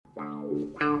Good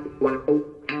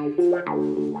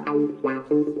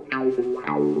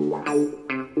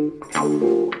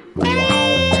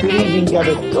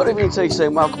evening, TC,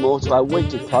 and welcome all to our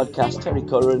weekly podcast. Terry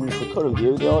Curran for Curran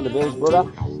View, the Order Bills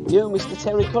Borough. You, Mr.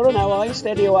 Terry Curran, how are you?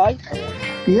 Steady away?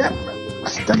 Yep,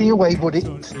 steady away,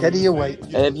 buddy. Steady away.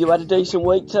 Have you had a decent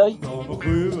week, T?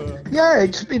 Yeah,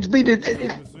 it's been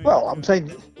I'm saying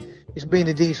it's been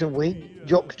a decent week.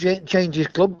 Jock changed his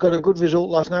club, got a good result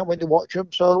last night. Went to watch him,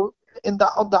 so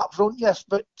on that front, yes.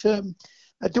 But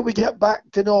until we get back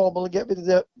to normal and get rid of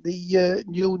the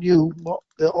new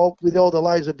with all the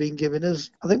lies that have been given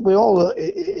us, I think we're all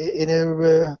in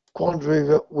a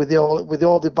quandary with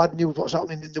all the bad news what's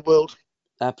happening in the world.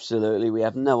 Absolutely, we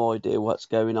have no idea what's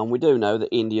going on. We do know that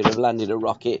India have landed a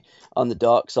rocket on the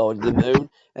dark side of the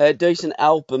moon. Decent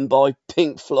album by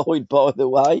Pink Floyd, by the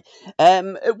way.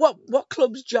 What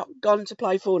club's Jock gone to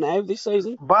play for now this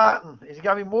season? Barton. He's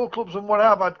having more clubs than what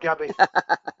I've had, Gabby.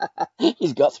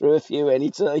 He's got through a few,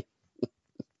 ain't he?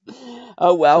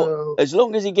 Oh, well, as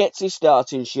long as he gets his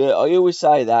starting shirt, I always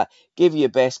say that, give your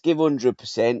best, give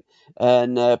 100%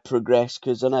 and progress,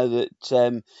 because I know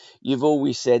that you've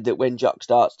always said that when Jock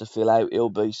starts to fill out, he'll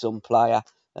be some player,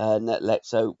 and let's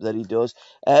hope that he does.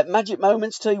 Magic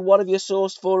moments, T, what have you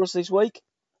sourced for us this week?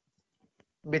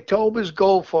 Mitoma's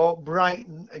goal for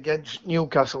Brighton against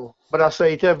Newcastle, but I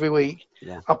say it every week.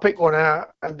 Yeah. I pick one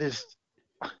out, and there's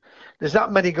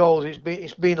that many goals.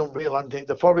 It's been unreal, hasn't it?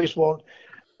 The Forest one.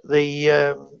 What's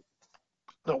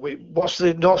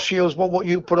the North Shields one? What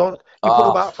you put on? You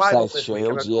put about 5 on this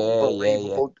Shields, week.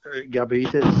 Yeah. Gabby,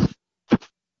 it is.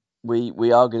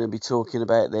 We are going to be talking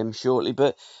about them shortly,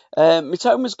 but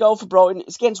Mitoma's goal for Brighton,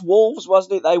 it's against Wolves,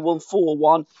 wasn't it? They won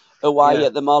 4-1 away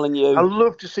at the Molineux. I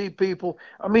love to see people.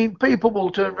 I mean, people will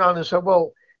turn around and say,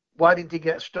 "Well, why didn't he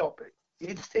get stopped?"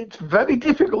 It's very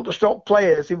difficult to stop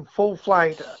players in full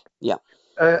flight. Yeah.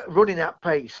 Running at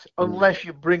pace, unless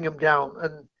you bring them down.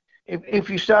 And if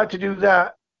you start to do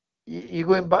that, you're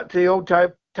going back to the old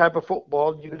type of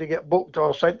football. You're going to get booked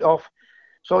or sent off.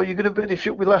 So you're going to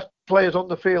benefit with less players on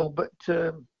the field. But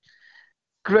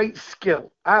great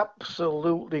skill,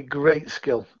 absolutely great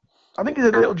skill. I think he's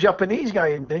a little Japanese guy,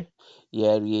 isn't he?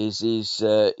 Yeah, he is.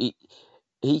 Didn't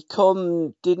he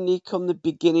come the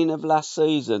beginning of last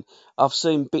season? I've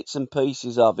seen bits and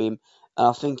pieces of him.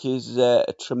 I think he's a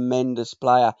tremendous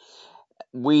player.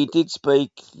 We did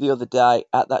speak the other day.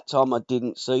 At that time, I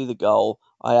didn't see the goal.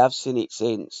 I have seen it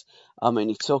since. I mean,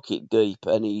 he took it deep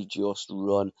and he just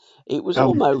run. It was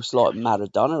almost like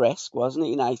Maradona-esque, wasn't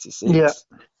it, in 86? Yeah.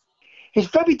 It's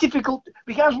very difficult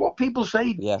because what people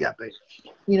say,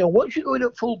 once you're going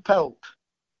at full pelt,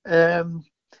 and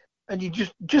you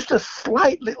just a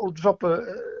slight little drop of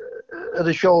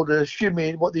the shoulder,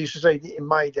 shimmy, what they used to say in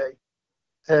my day.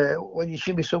 When you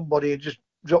shimmy somebody and just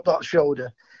drop that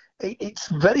shoulder, it's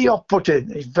very off-putting.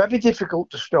 It's very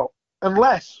difficult to stop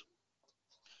unless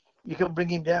you can bring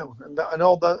him down, and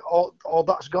all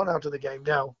that's gone out of the game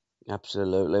now.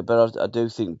 Absolutely, but I do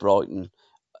think Brighton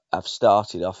have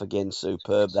started off again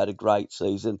superb. They had a great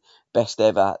season, best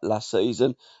ever last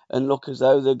season, and look as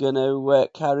though they're going to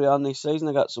carry on this season.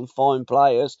 They've got some fine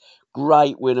players,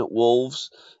 great win at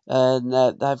Wolves, and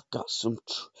they've got some.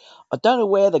 I don't know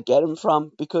where they get them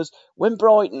from, because when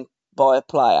Brighton buy a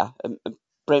player, and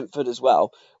Brentford as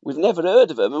well, we've never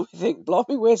heard of them, and we think,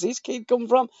 blimey, where's this kid come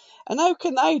from? And how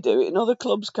can they do it and other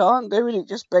clubs can't do it? It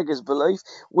just beggars belief.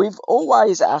 We've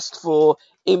always asked for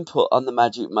input on the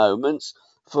magic moments,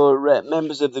 for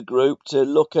members of the group to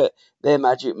look at their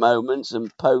magic moments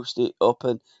and post it up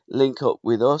and link up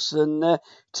with us. And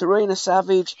Tarina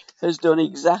Savage has done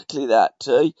exactly that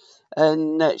too.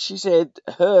 And she said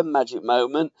her magic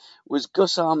moment was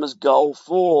Gus Armour's goal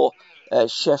for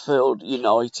Sheffield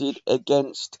United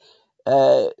against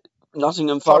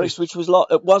Nottingham Forest, which was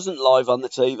it wasn't live on the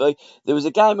TV. There was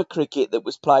a game of cricket that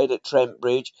was played at Trent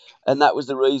Bridge, and that was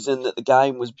the reason that the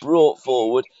game was brought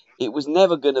forward. It was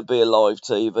never going to be a live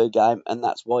TV game, and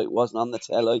that's why it wasn't on the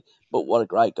telly. But what a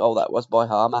great goal that was by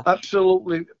Harmer.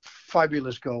 Absolutely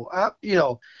fabulous goal.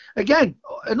 Again,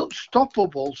 an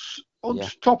unstoppable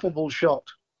shot.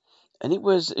 And it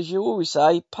was, as you always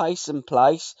say, pace and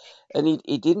place. And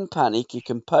he didn't panic. He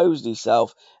composed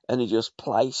himself, and he just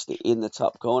placed it in the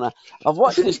top corner. I've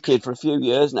watched this kid for a few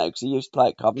years now, because he used to play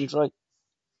at Coventry.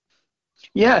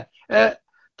 Yeah.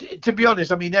 To be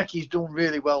honest, I mean, Ecky's done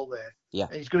really well there. Yeah.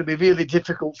 It's going to be really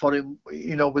difficult for him,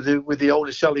 with the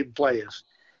owner selling players.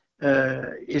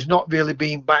 He's not really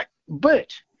being back.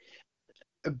 But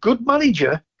a good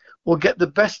manager will get the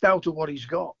best out of what he's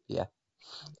got. Yeah.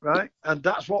 Right? And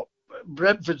that's what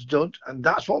Brentford's done, and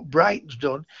that's what Brighton's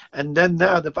done. And then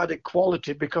now they've added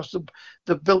quality because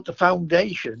they've built a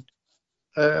foundation,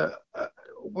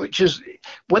 which is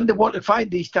when they want to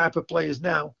find these type of players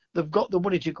now, they've got the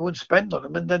money to go and spend on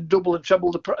them, and then double and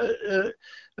treble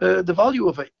the value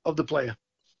of the player.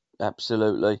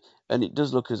 Absolutely, and it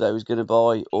does look as though he's going to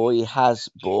buy, or he has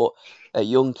bought, a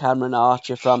young Cameron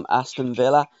Archer from Aston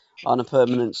Villa on a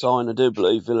permanent sign. I do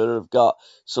believe Villa have got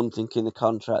something in the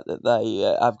contract that they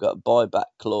have got a buyback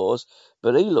clause,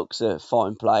 but he looks a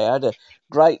fine player. Had a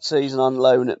great season on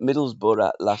loan at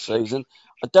Middlesbrough last season.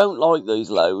 I don't like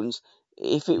these loans.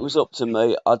 If it was up to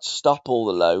me, I'd stop all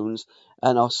the loans,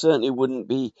 and I certainly wouldn't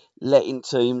be letting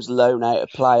teams loan out a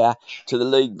player to the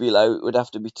league below. It would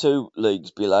have to be 2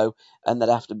 leagues below, and they'd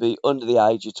have to be under the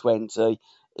age of 20.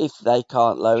 If they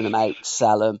can't loan them out,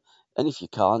 sell them. And if you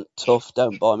can't, tough,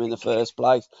 don't buy them in the first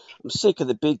place. I'm sick of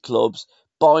the big clubs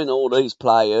buying all these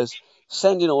players,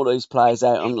 sending all these players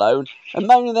out on loan, and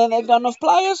moaning then they've got enough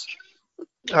players.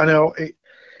 I know.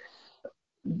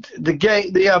 The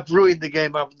game, they have ruined the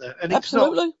game, haven't they? And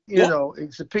absolutely, it's not, know,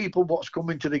 it's the people what's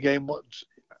coming to the game.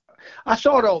 I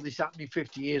saw all this happening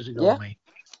 50 years ago, mate.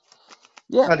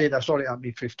 Yeah, I did. I saw it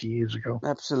happening 50 years ago.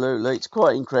 Absolutely, it's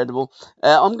quite incredible.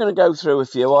 I'm going to go through a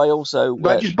few. I also,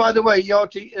 but just by the way, your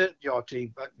team,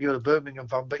 you're a Birmingham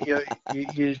fan, but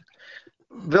you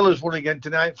Villa's won again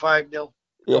tonight, 5-0.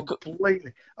 Yeah,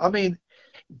 completely. I mean,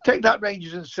 take that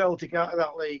Rangers and Celtic out of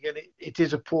that league, and it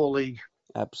is a poor league.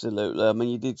 Absolutely. I mean,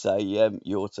 you did say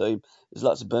your team. There's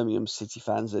lots of Birmingham City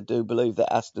fans that do believe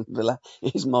that Aston Villa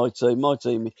is my team. My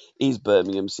team is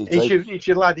Birmingham City. It's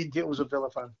your lad, isn't it, who's a Villa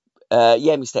fan?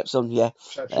 Yeah, my stepson, yeah.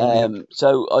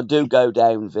 So I do go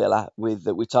down Villa with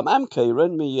Tom and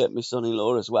Curran, my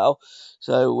son-in-law as well.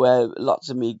 So lots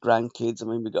of me grandkids. I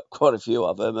mean, we've got quite a few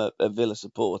of them are Villa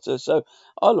supporters. So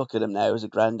I look at them now as a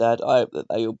granddad. I hope that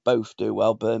they'll both do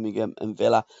well, Birmingham and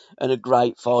Villa, and a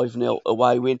great 5-0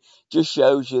 away win. Just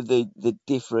shows you the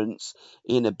difference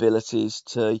in abilities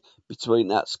between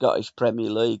that Scottish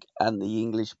Premier League and the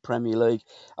English Premier League.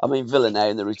 I mean, Villa now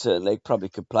in the return league probably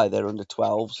could play their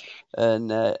under-12s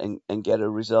and get a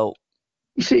result.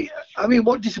 You see, I mean,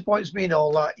 what disappoints me in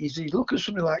all that is you look at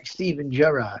something like Steven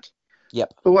Gerrard,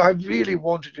 who I really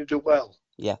wanted to do well.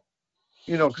 Yeah.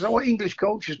 Because I want English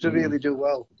coaches to really do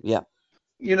well. Yeah.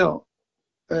 Emirates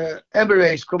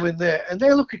come in there and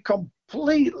they look a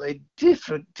completely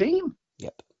different team.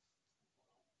 Yep.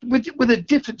 With a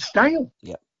different style.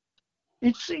 Yep.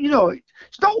 It's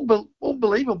it's not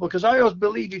unbelievable, because I always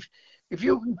believe if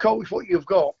you can coach what you've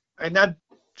got and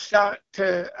start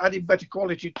adding better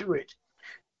quality to it,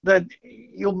 then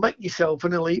you'll make yourself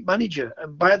an elite manager.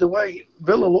 And by the way,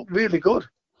 Villa looked really good.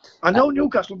 I know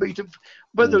Newcastle beat them,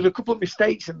 but there was a couple of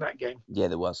mistakes in that game. Yeah,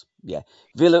 there was. Yeah,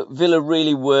 Villa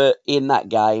really were in that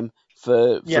game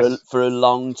for a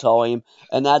long time,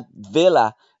 and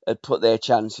Villa had put their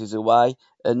chances away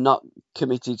and not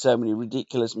committed so many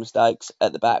ridiculous mistakes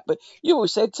at the back. But you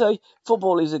always said,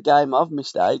 football is a game of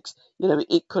mistakes.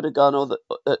 It could have gone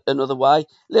another way. A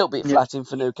little bit flatting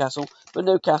for Newcastle, but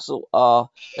Newcastle are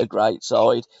a great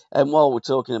side. And while we're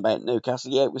talking about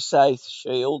Newcastle, it was South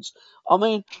Shields. I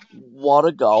mean, what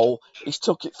a goal. He's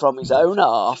took it from his own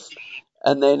half,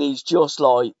 and then he's just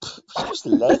like, just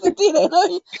leathered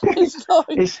it, isn't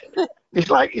he?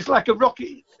 It's like a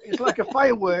rocket. It's like a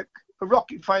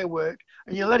rocket firework,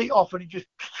 and you let it off, and it just.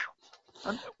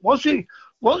 And once he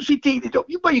teed it up,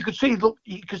 you could see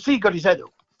he got his head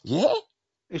up. Yeah.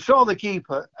 He saw the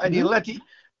keeper, and he let it.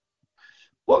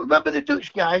 Well, remember the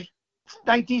Dutch guy,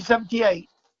 1978,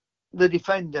 the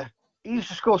defender. He used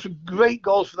to score some great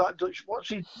goals for that Dutch.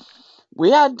 We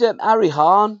had Harry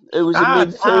Hahn, who was a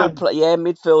midfield player.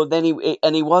 Midfield. Then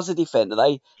he was a defender.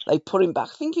 They put him back.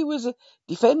 I think he was a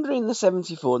defender in the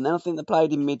 74, and then I think they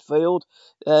played in midfield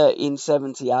in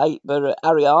 78. But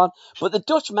Harry Hahn. But the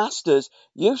Dutch masters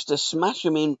used to smash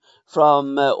him in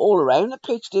from all around the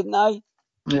pitch, didn't they?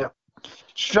 Yeah.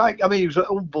 Strike. I mean, it was an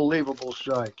unbelievable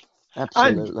strike.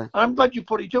 Absolutely. And I'm glad you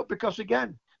put it up, because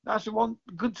again, that's the one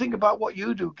good thing about what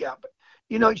you do, Gab.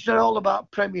 It's not all about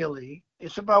Premier League.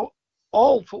 It's about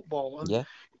all football. And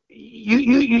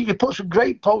you put some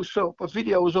great posts up, or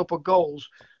videos up, or goals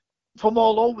from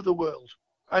all over the world.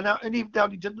 And even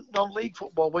down into non-league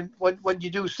football, when you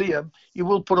do see them, you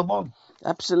will put them on.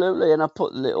 Absolutely, and I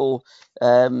put little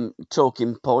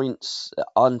talking points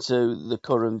onto the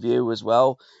Curran View as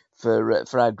well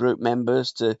for our group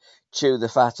members to chew the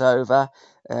fat over.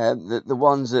 The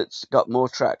ones that's got more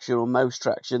traction or most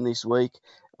traction this week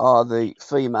are the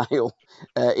female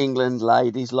England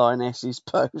ladies Lionesses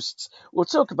posts. We'll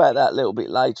talk about that a little bit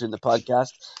later in the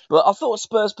podcast. But I thought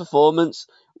Spurs' performance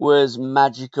was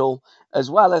magical,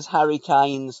 as well as Harry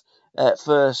Kane's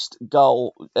first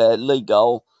goal, league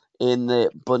goal in the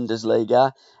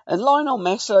Bundesliga. And Lionel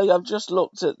Messi, I've just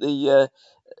looked at the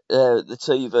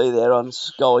TV there on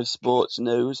Sky Sports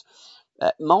News.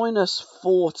 Minus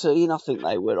 14, I think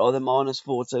they were, either minus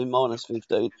 14, minus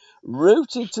 15,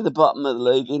 rooted to the bottom of the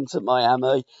league into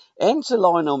Miami. Enter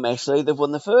Lionel Messi. They've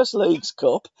won the first League's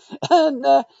Cup, and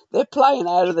they're playing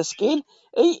out of the skin.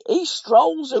 He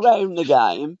strolls around the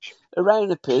game, around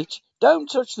the pitch, don't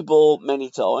touch the ball many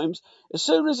times. As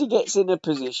soon as he gets in a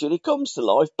position, he comes to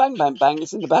life, bang, bang, bang,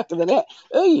 it's in the back of the net.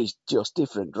 He's just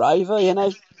different gravy, you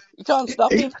know. You can't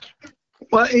stop him.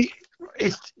 Well,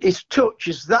 his touch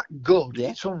is that good. Yeah.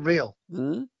 It's unreal.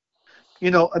 Mm.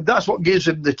 You know, and that's what gives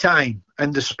him the time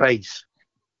and the space.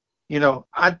 You know,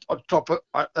 to add on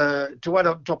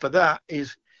top of that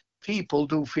is people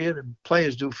do fear him,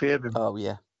 players do fear him. Oh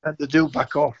yeah, and they do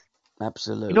back off.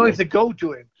 Absolutely. You know, if they go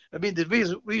to him, I mean, the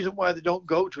reason why they don't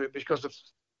go to him is because they're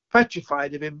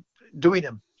petrified of him doing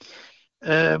them.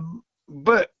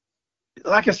 But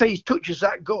like I say, his touch is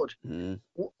that good. Mm.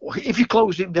 If you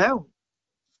close him down,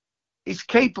 he's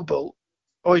capable,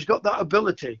 or he's got that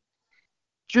ability,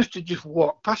 just to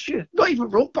walk past you, not even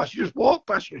run past you, just walk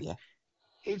past you. Yeah.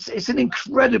 It's an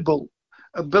incredible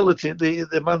ability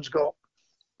the man's got.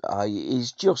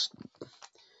 He's just,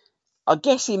 I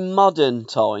guess, in modern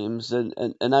times and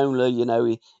only, you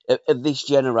know, of this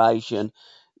generation,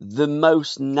 the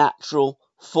most natural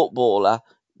footballer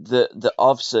that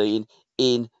I've seen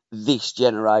in this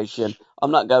generation.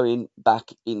 I'm not going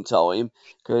back in time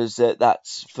because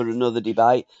that's for another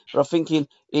debate. But I think in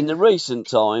the recent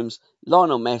times,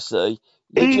 Lionel Messi,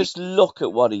 just look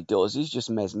at what he does. He's just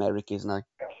mesmeric, isn't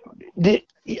he?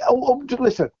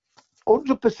 Listen,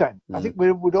 100%. I think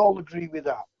we would all agree with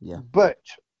that. Yeah. But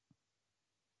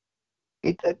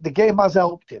the game has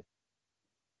helped him.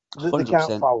 They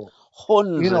can't foul.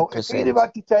 100%. You know, if he'd have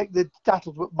had to take the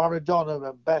tackles with Maradona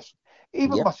and best,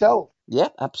 even myself. Yeah,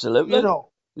 absolutely. You know.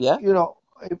 Yeah. You know,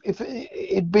 if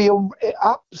it'd be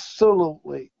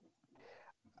absolutely.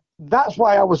 That's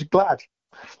why I was glad.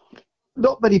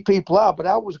 Not many people are, but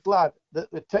I was glad that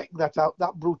they're taking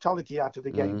that brutality out of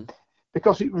the game,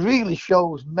 because it really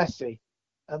shows Messi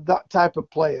and that type of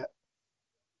player.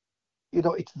 You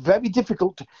know, it's very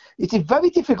difficult. It is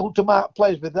very difficult to mark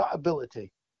players with that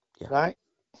ability, right?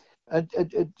 And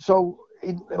so,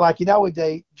 in our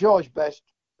day, George Best,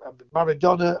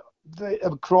 Maradona,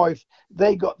 Cruyff,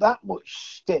 they got that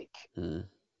much stick.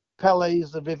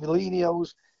 Pele's, the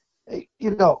Rivellinios,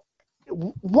 you know,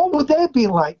 what would they be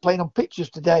like playing on pitches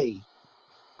today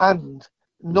and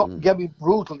not getting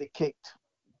brutally kicked?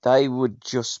 They would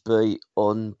just be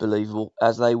unbelievable,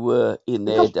 as they were in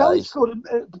their days.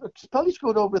 Pele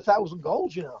scored over 1,000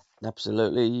 goals, you know.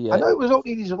 Absolutely, yeah. I know it was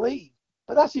only in his league,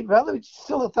 but that's irrelevant. It's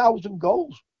still 1,000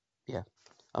 goals. Yeah.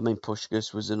 I mean,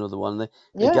 Puskás was another one. The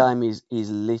game is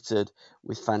littered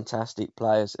with fantastic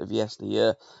players of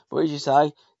yesteryear. But as you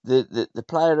say, the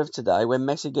player of today, when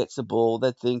Messi gets the ball,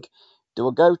 they think, do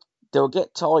I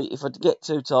get tight? If I get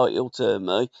too tight, he'll turn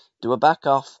me. Do I back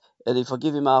off? And if I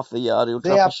give him half the yard, he'll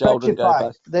drop his shoulder and go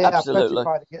past. They are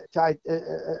petrified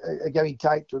getting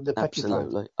tight to him. They're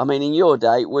Absolutely. I mean, in your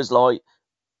day, it was like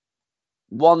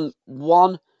one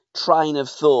train of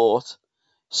thought,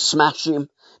 smash him.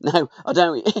 No, I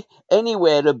don't.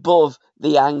 Anywhere above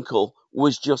the ankle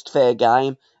was just fair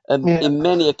game. In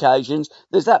many occasions,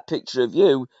 there's that picture of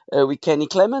you with Kenny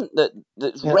Clement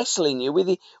that's wrestling you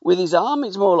with his arm.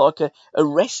 It's more like a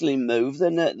wrestling move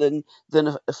than a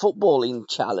footballing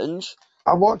challenge.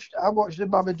 I watched the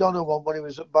Maradona one when he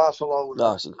was at Barcelona.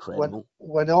 Oh, it's incredible.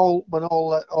 When all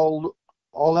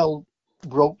hell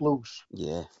broke loose.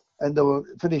 Yeah. And they were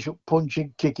finished up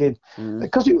punching, kicking,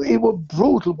 because it was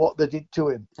brutal what they did to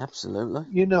him. Absolutely.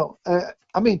 You know,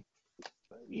 I mean,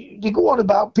 you go on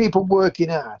about people working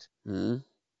hard. You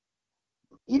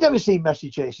never see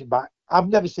Messi chasing back. I've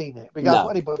never seen it, because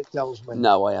anybody tells me.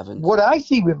 No, I haven't. What I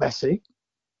see with Messi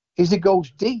is he goes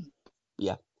deep.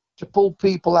 Yeah. To pull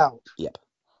people out. Yep.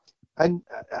 And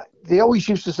they always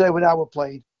used to say when I was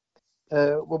playing,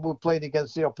 when we were playing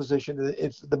against the opposition,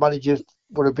 if the managers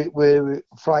were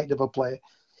frightened of a player,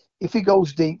 if he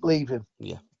goes deep, leave him.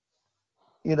 Yeah.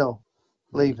 You know,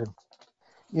 leave him.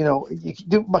 You know, you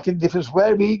don't make a difference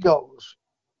wherever he goes.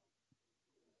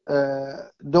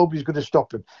 Nobody's going to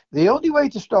stop him. The only way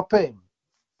to stop him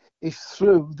is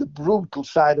through the brutal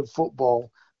side of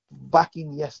football back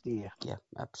in yesteryear. Yeah,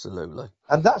 absolutely.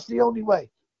 And that's the only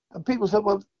way. And people said,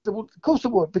 well, of course they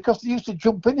would, because they used to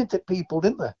jump into people,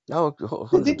 didn't they? Oh,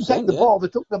 They didn't take 100%, the yeah. ball, they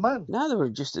took the man. No, they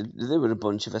were a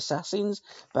bunch of assassins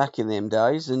back in them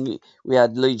days, and we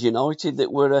had Leeds United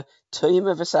that were a team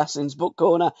of assassins. Book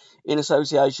Corner, in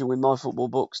association with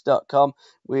myfootballbooks.com,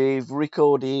 we've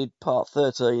recorded part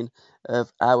 13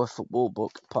 of our football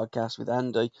book podcast with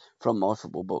Andy from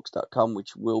myfootballbooks.com,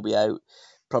 which will be out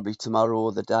probably tomorrow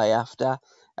or the day after.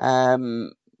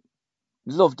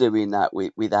 Love doing that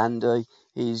with Andy.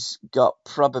 He's got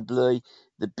probably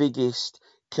the biggest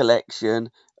collection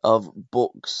of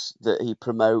books that he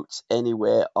promotes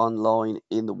anywhere online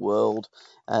in the world,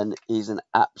 and is an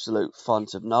absolute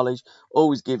font of knowledge.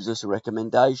 Always gives us a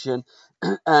recommendation,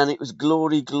 and it was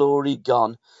Glory, Glory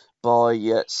Gone by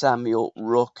Samuel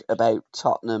Rook about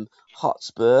Tottenham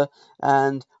Hotspur.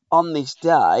 And on this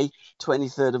day,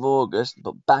 23rd of August,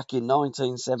 but back in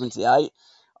 1978,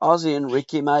 Ozzy and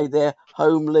Ricky made their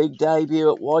home league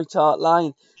debut at White Hart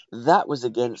Lane. That was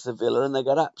against the Villa, and they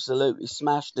got absolutely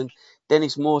smashed. And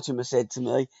Dennis Mortimer said to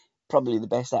me, probably the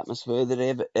best atmosphere that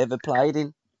they ever played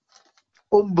in.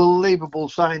 Unbelievable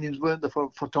signings, weren't they,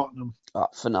 for Tottenham? Oh,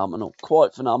 phenomenal,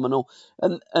 quite phenomenal.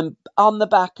 And on the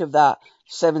back of that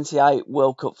 78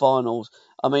 World Cup finals,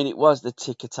 I mean, it was the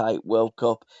ticker-tape World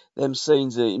Cup. Them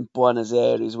scenes in Buenos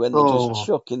Aires when they're just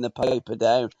chucking the paper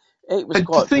down. It was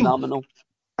quite phenomenal.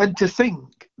 And to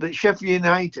think that Sheffield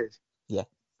United yeah.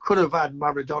 could have had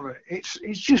Maradona, it's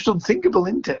just unthinkable,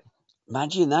 isn't it?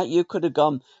 Imagine that. You could have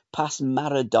gone past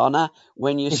Maradona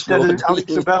when you instead scored. Of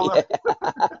Alex Sabella.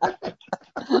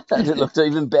 It looked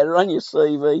even better on your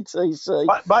CV, TC.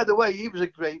 By the way, he was a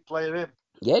great player, him.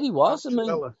 Yeah, he was.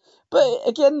 But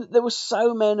again, there were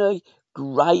so many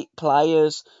great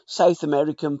players, South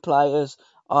American players,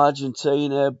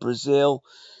 Argentina, Brazil.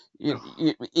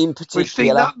 In particular, we've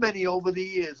seen that many over the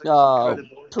years. It's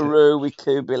incredible. Peru with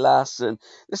Cubilas, and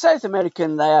the South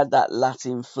American, they had that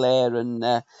Latin flair, and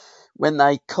when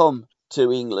they come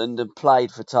to England and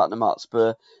played for Tottenham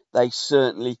Hotspur, they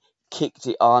certainly kicked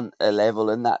it on a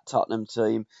level. And that Tottenham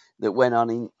team that went on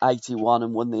in 81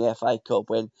 and won the FA Cup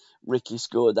when Ricky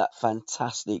scored that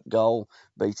fantastic goal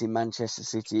beating Manchester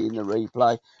City in the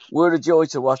replay, were a joy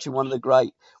to watch, and one of the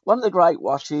great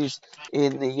watches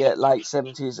in the late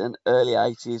 70s and early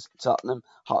 80s, Tottenham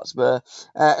Hotspur.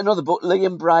 Another book,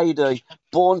 Liam Brady,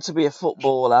 Born to be a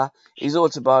Footballer, his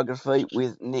autobiography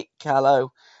with Nick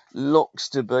Callow,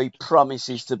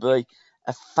 promises to be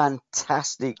a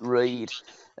fantastic read.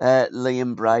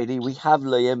 Liam Brady. We have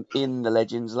Liam in the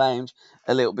Legends Lounge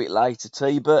a little bit later,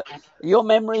 T. But your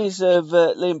memories of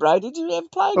Liam Brady, did you ever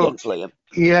play against Liam?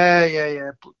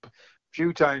 Yeah.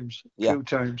 Few times.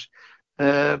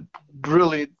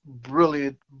 Brilliant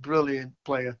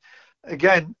player.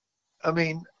 Again, I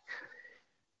mean,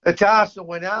 at Arsenal,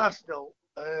 when Arsenal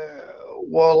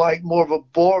were like more of a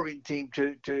boring team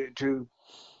to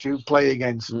play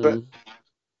against, but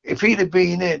if he'd have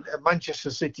been in a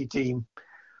Manchester City team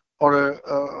or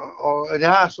an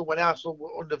Arsenal when Arsenal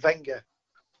were under Wenger,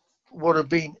 would have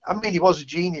been. I mean, he was a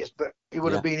genius, but he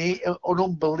would have been an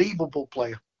unbelievable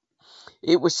player.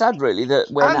 It was sad, really, that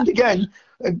when. And again,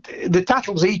 the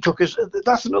tackles he took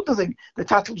that's another thing. The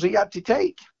tackles he had to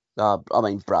take. I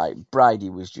mean,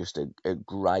 Brady was just a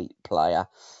great player,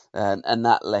 and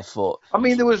that left foot. I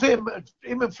mean, there was him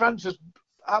and Francis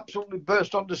absolutely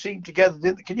burst on the scene together,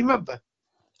 didn't they? Can you remember?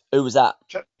 Who was that?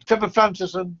 Trevor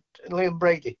Francis and Liam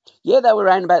Brady. Yeah, they were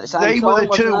around about the same time. They were the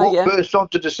two who burst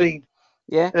onto the scene.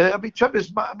 Yeah. I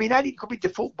mean, I didn't come into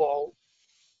football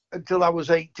until I was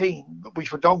 18,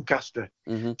 which were Doncaster.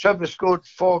 Mm-hmm. Trevor scored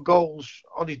 4 goals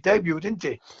on his debut, didn't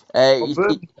he?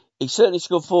 He certainly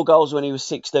scored 4 goals when he was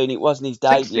 16. It wasn't his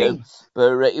debut, 16.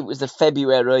 But it was the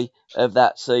February of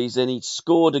that season. He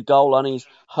scored a goal on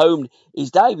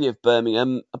his debut of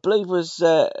Birmingham, I believe was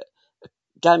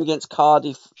game against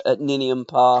Cardiff at Ninian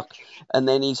Park, and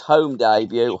then his home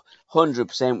debut,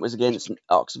 100%, was against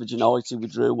Oxford United. We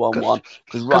drew 1-1.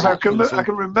 Because I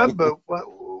can remember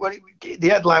when the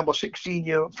headline was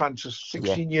 16-year-old Francis,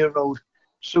 16-year-old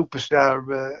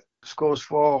superstar scores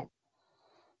 4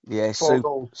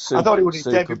 goals. I thought he was his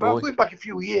debut, but I'm going back a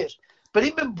few years. But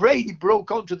him and Brady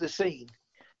broke onto the scene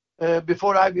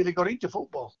before I really got into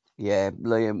football. Yeah,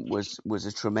 Liam was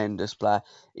a tremendous player.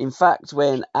 In fact,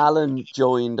 when Alan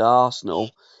joined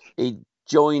Arsenal, he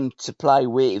joined to play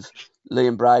with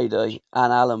Liam Brady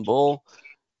and Alan Ball.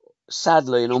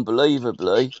 Sadly and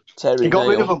unbelievably, Terry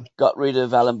Neal got rid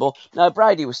of Alan Ball. No,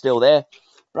 Brady was still there.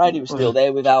 Brady was still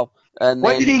there with Al. And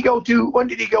when did he go to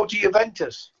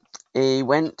Juventus? He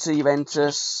went to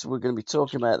Juventus. We're going to be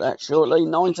talking about that shortly.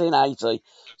 1980.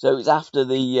 So it's after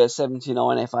the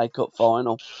 79 FA Cup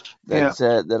final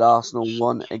that Arsenal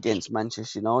won against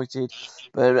Manchester United.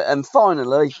 And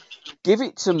finally, Give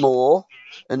It to Moore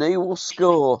and He Will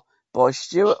Score by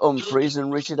Stuart Humphreys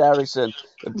and Richard Harrison.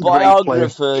 A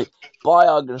biography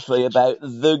about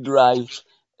the great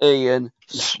Ian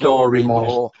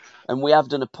Storymore. And we have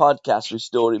done a podcast with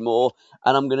Storymore,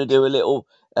 and I'm going to do a little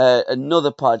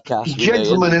another podcast with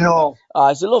Gentleman Ian. and all.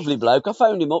 He's a lovely bloke. I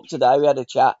phoned him up today. We had a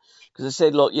chat because I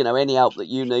said, look, any help that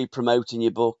you need promoting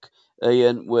your book,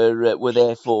 Ian, we're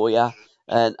there for you.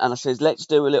 And I says, let's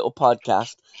do a little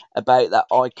podcast about that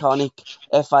iconic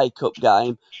FA Cup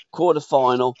game,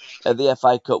 quarter-final of the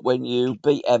FA Cup when you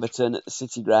beat Everton at the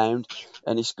City Ground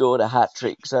and he scored a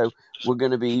hat-trick. So we're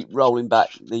going to be rolling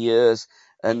back the years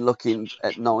and looking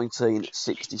at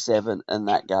 1967 and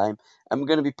that game. And we're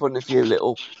going to be putting a few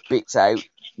little bits out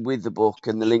with the book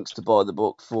and the links to buy the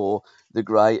book for the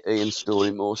great Ian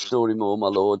Storymore. Storymore, my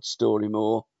lord,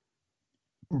 Storymore.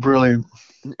 Brilliant.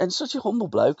 And such a humble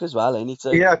bloke as well, ain't he?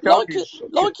 Yeah,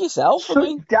 like yourself. I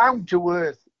mean, down to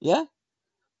earth. Yeah.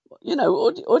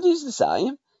 Uddy's the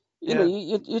same.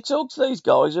 You talk to these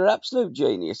guys who are absolute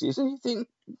geniuses and you think,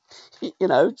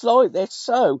 it's like they're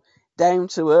so down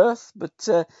to earth. But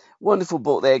wonderful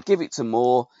book there. Give It to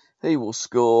Moore. He Will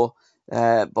Score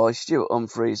by Stuart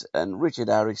Humphreys and Richard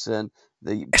Harrison.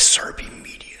 The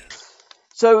SRBMedia.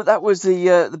 So that was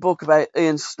the book about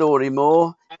Ian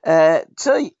Storymore.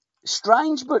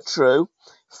 Strange but true.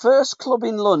 First club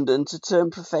in London to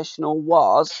turn professional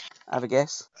was, have a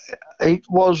guess. It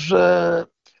was what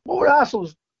were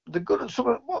Arsenal's? The good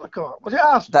what they call it? Was it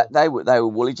Arsenal? They were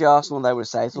Woolwich Arsenal. They were a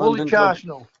South London club.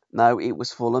 Arsenal. No, it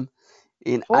was Fulham.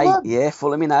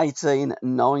 Fulham in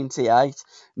 1898.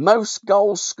 Most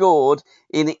goals scored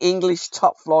in the English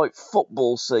top flight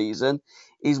football season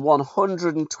is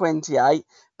 128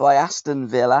 by Aston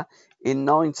Villa in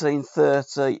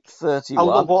 1930-31. I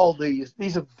love all these.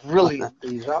 These are brilliant.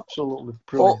 These are absolutely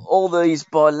brilliant. All these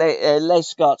by Les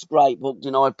Scott's great book,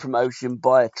 Denied Promotion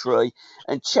by a Tree.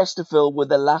 And Chesterfield were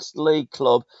the last league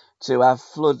club to have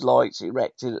floodlights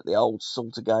erected at the old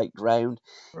Saltergate ground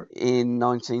in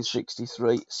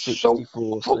 1963-64 season.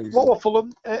 What were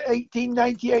Fulham?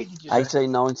 1898, did you say?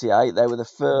 1898. They were the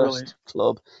first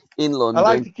club in London. I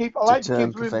like to keep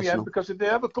professional. because if they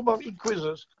ever come up in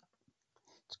quizzes,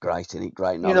 it's great, isn't it?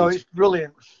 Great knowledge. It's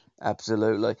brilliant.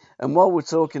 Absolutely. And while we're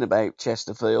talking about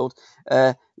Chesterfield,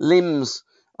 Limbs,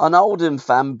 an Oldham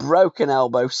fan, broke an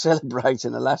elbow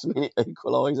celebrating a last-minute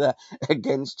equaliser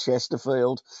against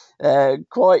Chesterfield.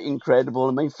 Quite incredible.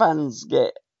 I mean, fans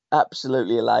get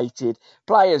absolutely elated.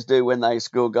 Players do when they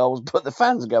score goals, but the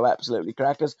fans go absolutely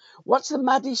crackers. What's the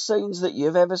maddest scenes that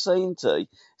you've ever seen, T,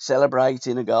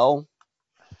 celebrating a goal?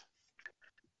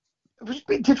 It's a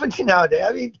bit different nowadays.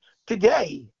 I mean,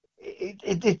 today,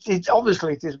 it's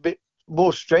obviously it is a bit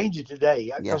more stranger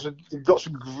today because they've got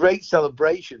some great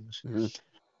celebrations. Mm-hmm.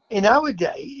 In our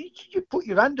day, you put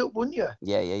your hand up, wouldn't you?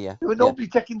 Yeah. There were nobody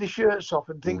taking the shirts off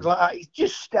and things like that. It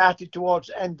just started towards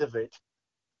the end of it.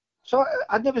 So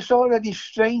I never saw any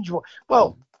strange one.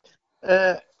 Well,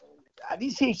 I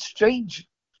didn't see strange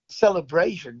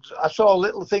celebrations. I saw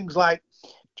little things like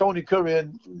Tony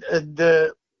Curran and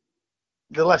the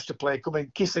Leicester player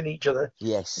coming kissing each other.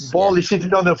 Yes. Bally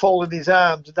sitting on the fall in his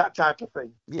arms, that type of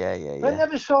thing. Yeah. I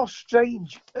never saw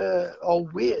strange or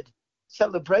weird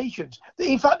celebrations.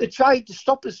 In fact, they tried to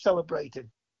stop us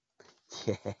celebrating.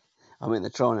 Yeah. I mean,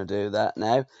 they're trying to do that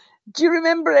now. Do you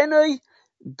remember any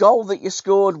goal that you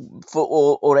scored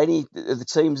for, or any of the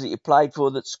teams that you played for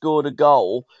that scored a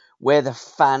goal where the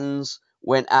fans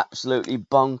went absolutely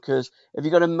bonkers? Have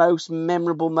you got a most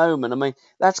memorable moment? I mean,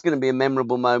 that's going to be a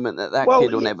memorable moment that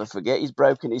kid will never forget. He's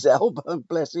broken his elbow,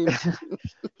 bless him.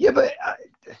 Yeah, but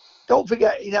don't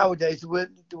forget, nowadays there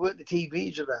weren't the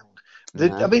TVs around.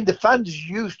 I mean, the fans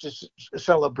used to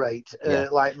celebrate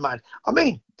like mad. I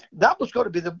mean, that was got to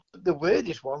be the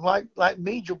weirdest one, like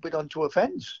me jumping onto a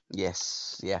fence.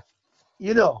 Yes, yeah.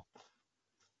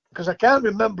 Because I can't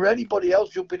remember anybody else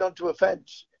jumping onto a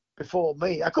fence before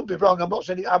me. I could be wrong. I'm not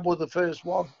saying I was the first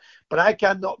one, but I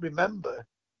cannot remember.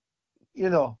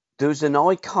 There's an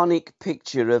iconic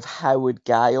picture of Howard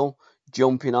Gale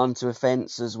jumping onto a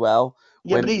fence as well.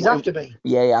 Yeah, but he's after me.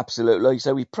 Yeah, absolutely.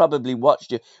 So he probably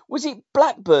watched you. Was it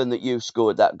Blackburn that you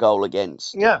scored that goal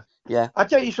against? Yeah. Yeah. I'll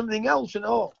tell you something else and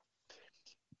all.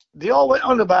 They all went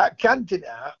on about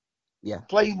Cantona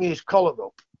playing with his collar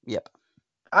up. Yep.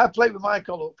 I played with my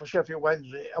collar up for Sheffield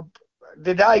Wednesday.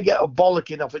 Did I get a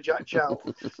bollocking off of Jack Chow?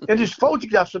 And there's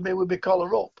photographs of me with my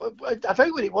collar up. I tell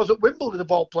you what it was at Wimbledon,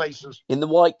 of all places. In the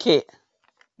white kit?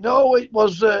 No, it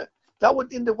was that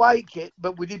went in the white kit,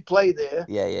 but we did play there.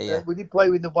 Yeah. We did play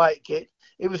with the white kit.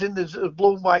 It was in the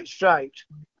blue and white stripes.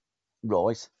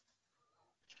 Right.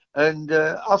 And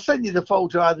I'll send you the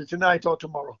photo either tonight or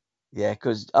tomorrow. Yeah,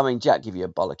 because I mean, Jack gave you a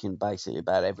bollocking basically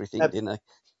about everything, didn't he?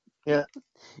 Yeah.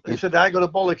 He said I got a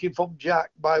bollocking from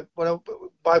Jack by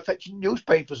fetching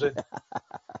newspapers in.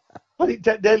 But it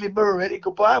take Daily Mirror in, it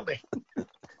could buy me.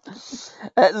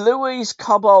 Louise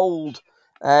Cobbold,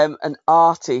 an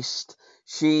artist.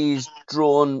 She's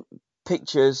drawn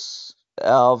pictures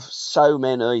of so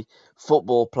many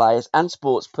football players and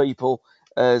sports people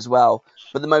as well.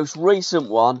 But the most recent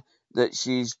one that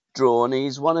she's drawn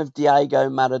is one of Diego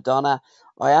Maradona.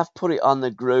 I have put it on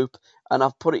the group, and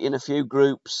I've put it in a few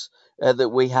groups that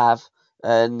we have,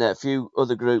 and a few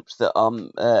other groups that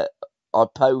I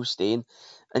post in.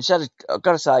 And she had, I've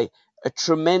got to say, a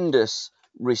tremendous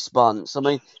response. I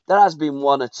mean, there has been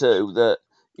one or two that,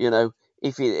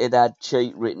 if it had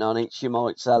cheat written on it, she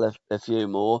might sell a few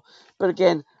more. But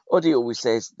again, Uddy always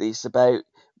says this about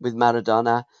with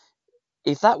Maradona.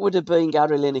 If that would have been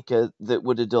Gary Lineker that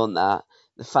would have done that,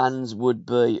 the fans would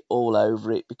be all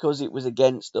over it because it was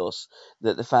against us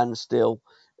that the fans still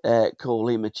call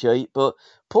him a cheat. But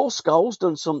Paul Scholes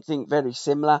done something very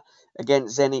similar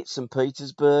against Zenit St.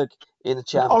 Petersburg in the I'm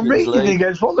Champions reading League.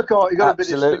 against what they call. You got a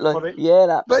bit of stick Absolutely. for it.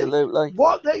 Yeah, absolutely. But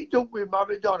what they done with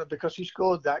Maradona because he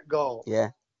scored that goal. Yeah.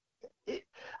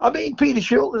 I mean, Peter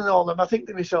Shilton and all them. I think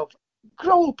to myself,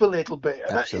 grow up a little bit.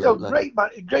 And Absolutely. great man,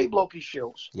 great bloke is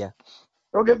Schultz. Yeah.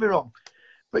 Don't get me wrong,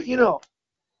 but he's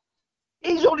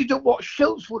only done what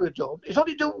Schultz would have done. He's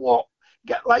only done what,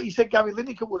 like you said, Gary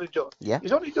Lineker would have done. Yeah.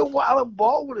 He's only done what Alan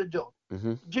Ball would have done.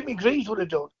 Mm-hmm. Jimmy Greaves would have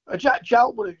done. Or Jack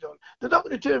Charlton would have done. They're not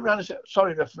going to turn around and say,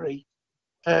 "Sorry, referee,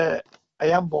 I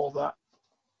handballed that."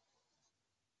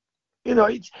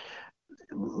 It's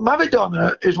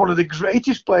Maradona is one of the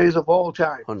greatest players of all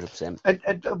time. 100%. And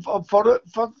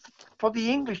for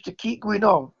the English to keep going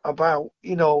on about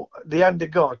the hand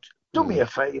of God, do me a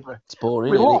favour. It's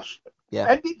boring. We lost. Yeah.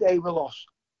 Every day we lost.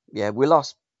 Yeah, we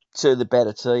lost to the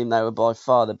better team. They were by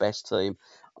far the best team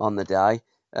on the day,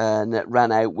 and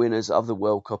ran out winners of the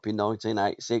World Cup in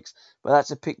 1986. But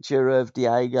that's a picture of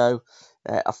Diego.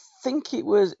 I think it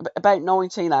was about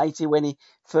 1980 when he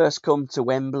first come to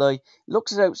Wembley.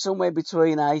 Looks out somewhere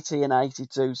between 80 and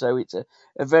 82, so it's a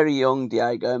very young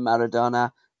Diego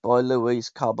Maradona by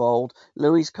Louise Cobbold.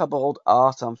 Louise Cobbold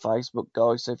Art on Facebook,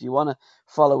 guys. So if you want to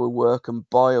follow her work and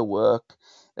buy her work,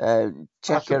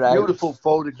 check her out. Beautiful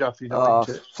photograph, isn't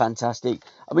it? Fantastic.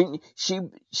 I mean,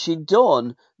 she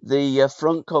done the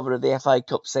front cover of the FA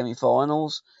Cup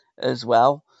semi-finals as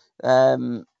well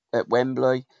at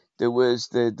Wembley. There was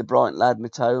the Brighton lad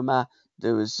Matoma,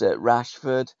 there was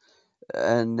Rashford,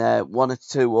 and one or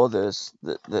two others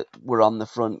that were on the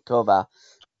front cover.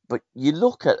 But you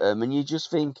look at them and you just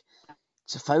think,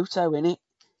 it's a photo, innit?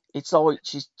 It's like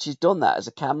she's done that as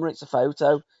a camera. It's a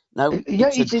photo. No,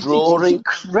 it's a drawing.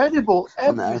 It's incredible,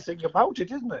 everything about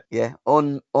it, isn't it? Yeah,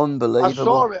 unbelievable. I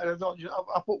saw it and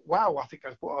I thought, wow, I think I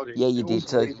put on it. Yeah, you did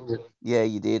too. Yeah,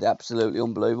 you did. Absolutely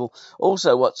unbelievable.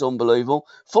 Also, what's unbelievable,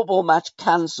 football match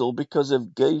cancelled because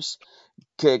of goose.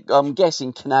 I'm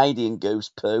guessing Canadian goose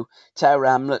poo. Tower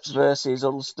Hamlets versus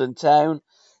Ulster Town.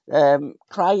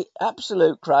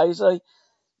 Absolute crazy.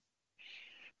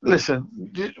 Listen,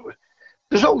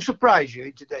 there's no surprise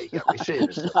you today, Gary,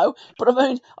 seriously. No, but I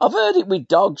mean, I've heard it with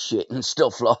dog shit and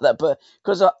stuff like that, but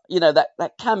because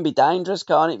that can be dangerous,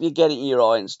 can't it, if you get it in your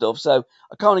eye and stuff, so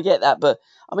I kind of get that, but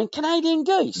I mean, Canadian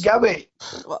geese. Gary,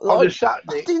 on a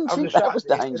Saturday, I didn't think that was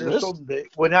dangerous. And a Sunday,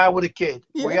 when I was a kid,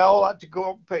 we all had to go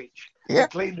on pitch and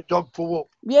clean the dog poo up.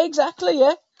 Yeah, exactly,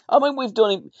 yeah. I mean, we've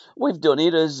done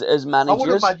it as managers. I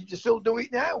would imagine you still do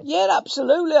it now. Yeah,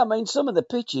 absolutely. I mean, some of the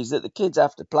pitches that the kids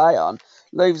have to play on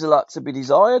leaves a lot to be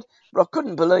desired. But I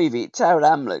couldn't believe it. Tower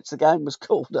Hamlets, the game was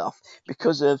called off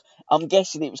because of, I'm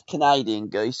guessing it was Canadian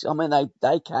geese. I mean,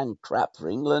 they can crap for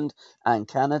England and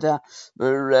Canada. But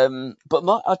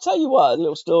I'll tell you what, a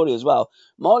little story as well.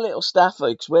 My little staffer,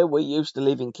 because where we used to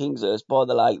live in Kingshurst by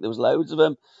the lake, there was loads of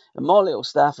them. And my little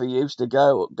staffer used to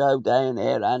go down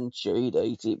there and she'd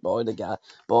eat it by the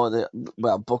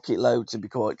bucket load, to be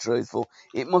quite truthful.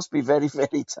 It must be very,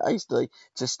 very tasty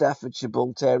to Staffordshire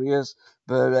Bull Terriers.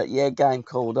 But game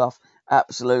called off.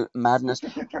 Absolute madness.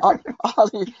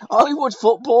 Hollywood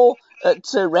football at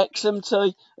Wrexham,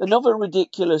 another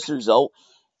ridiculous result.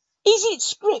 Is it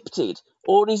scripted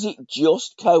or is it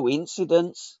just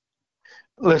coincidence?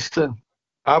 Listen,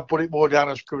 I'll put it more down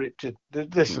as scripted.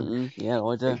 Listen, yeah,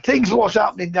 I do. Things what's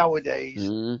happening nowadays.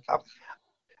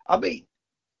 I mean,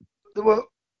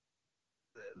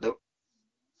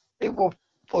 it was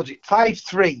was it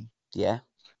 5-3? Yeah.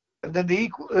 And then they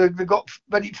got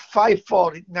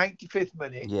 5-4 in 95th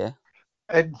minute. Yeah.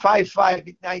 And 5-5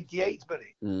 in 98th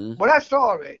minute. When I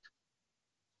saw it,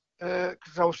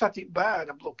 because I was sat in bar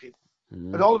and I'm looking,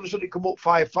 and all of a sudden it come up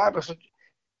 5-5. I said,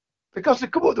 because they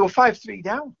come up, they were 5-3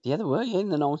 down. Yeah, they were, in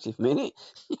the 90th minute.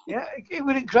 Yeah, it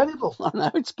was incredible. I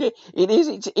know,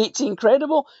 it's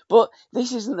incredible. But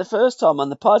this isn't the first time on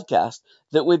the podcast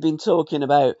that we've been talking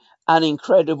about an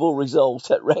incredible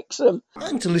result at Wrexham.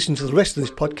 And to listen to the rest of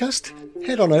this podcast,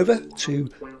 head on over to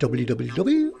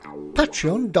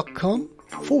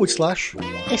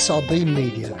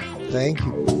www.patreon.com/SRBmedia. Thank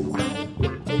you.